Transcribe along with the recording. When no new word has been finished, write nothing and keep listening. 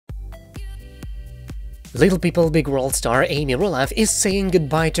Little People Big World star Amy Roloff is saying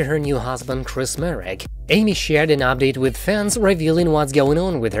goodbye to her new husband Marek. Amy shared an update with fans revealing what's going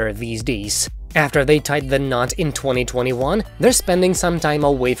on with her these days. After they tied the knot in 2021, they're spending some time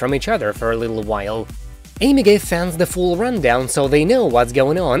away from each other for a little while. Amy gave fans the full rundown so they know what's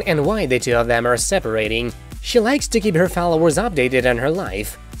going on and why the two of them are separating. She likes to keep her followers updated on her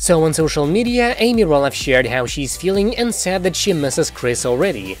life. So on social media, Amy Roloff shared how she's feeling and said that she misses Chris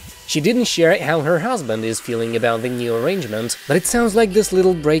already. She didn't share how her husband is feeling about the new arrangement, but it sounds like this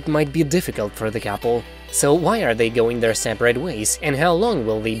little break might be difficult for the couple. So why are they going their separate ways, and how long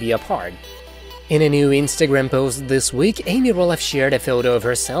will they be apart? In a new Instagram post this week, Amy Roloff shared a photo of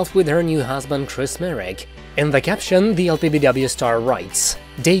herself with her new husband Marek. In the caption, the LPBW star writes,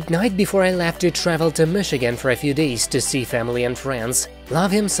 "Date night before I left to travel to Michigan for a few days to see family and friends.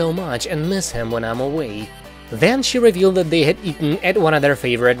 Love him so much and miss him when I'm away." Then she revealed that they had eaten at one of their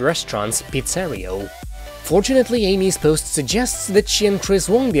favorite restaurants, Pizzerio. Fortunately, Amy's post suggests that she and Chris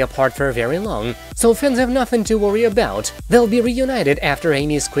won't be apart for very long, so fans have nothing to worry about. They'll be reunited after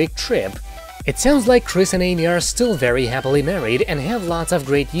Amy's quick trip. It sounds like Chris and Amy are still very happily married and have lots of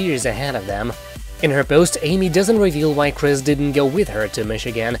great years ahead of them. In her post, Amy doesn't reveal why Chris didn't go with her to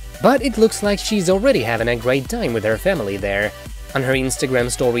Michigan, but it looks like she's already having a great time with her family there. On her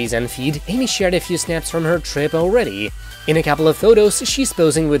Instagram stories and feed, Amy shared a few snaps from her trip already. In a couple of photos, she's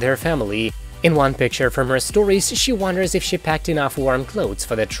posing with her family. In one picture from her stories, she wonders if she packed enough warm clothes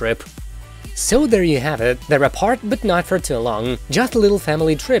for the trip. So there you have it, they're apart but not for too long, just a little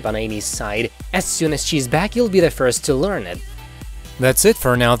family trip on Amy's side. As soon as she's back, you'll be the first to learn it. That's it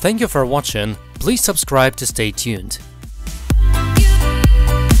for now, thank you for watching, please subscribe to stay tuned.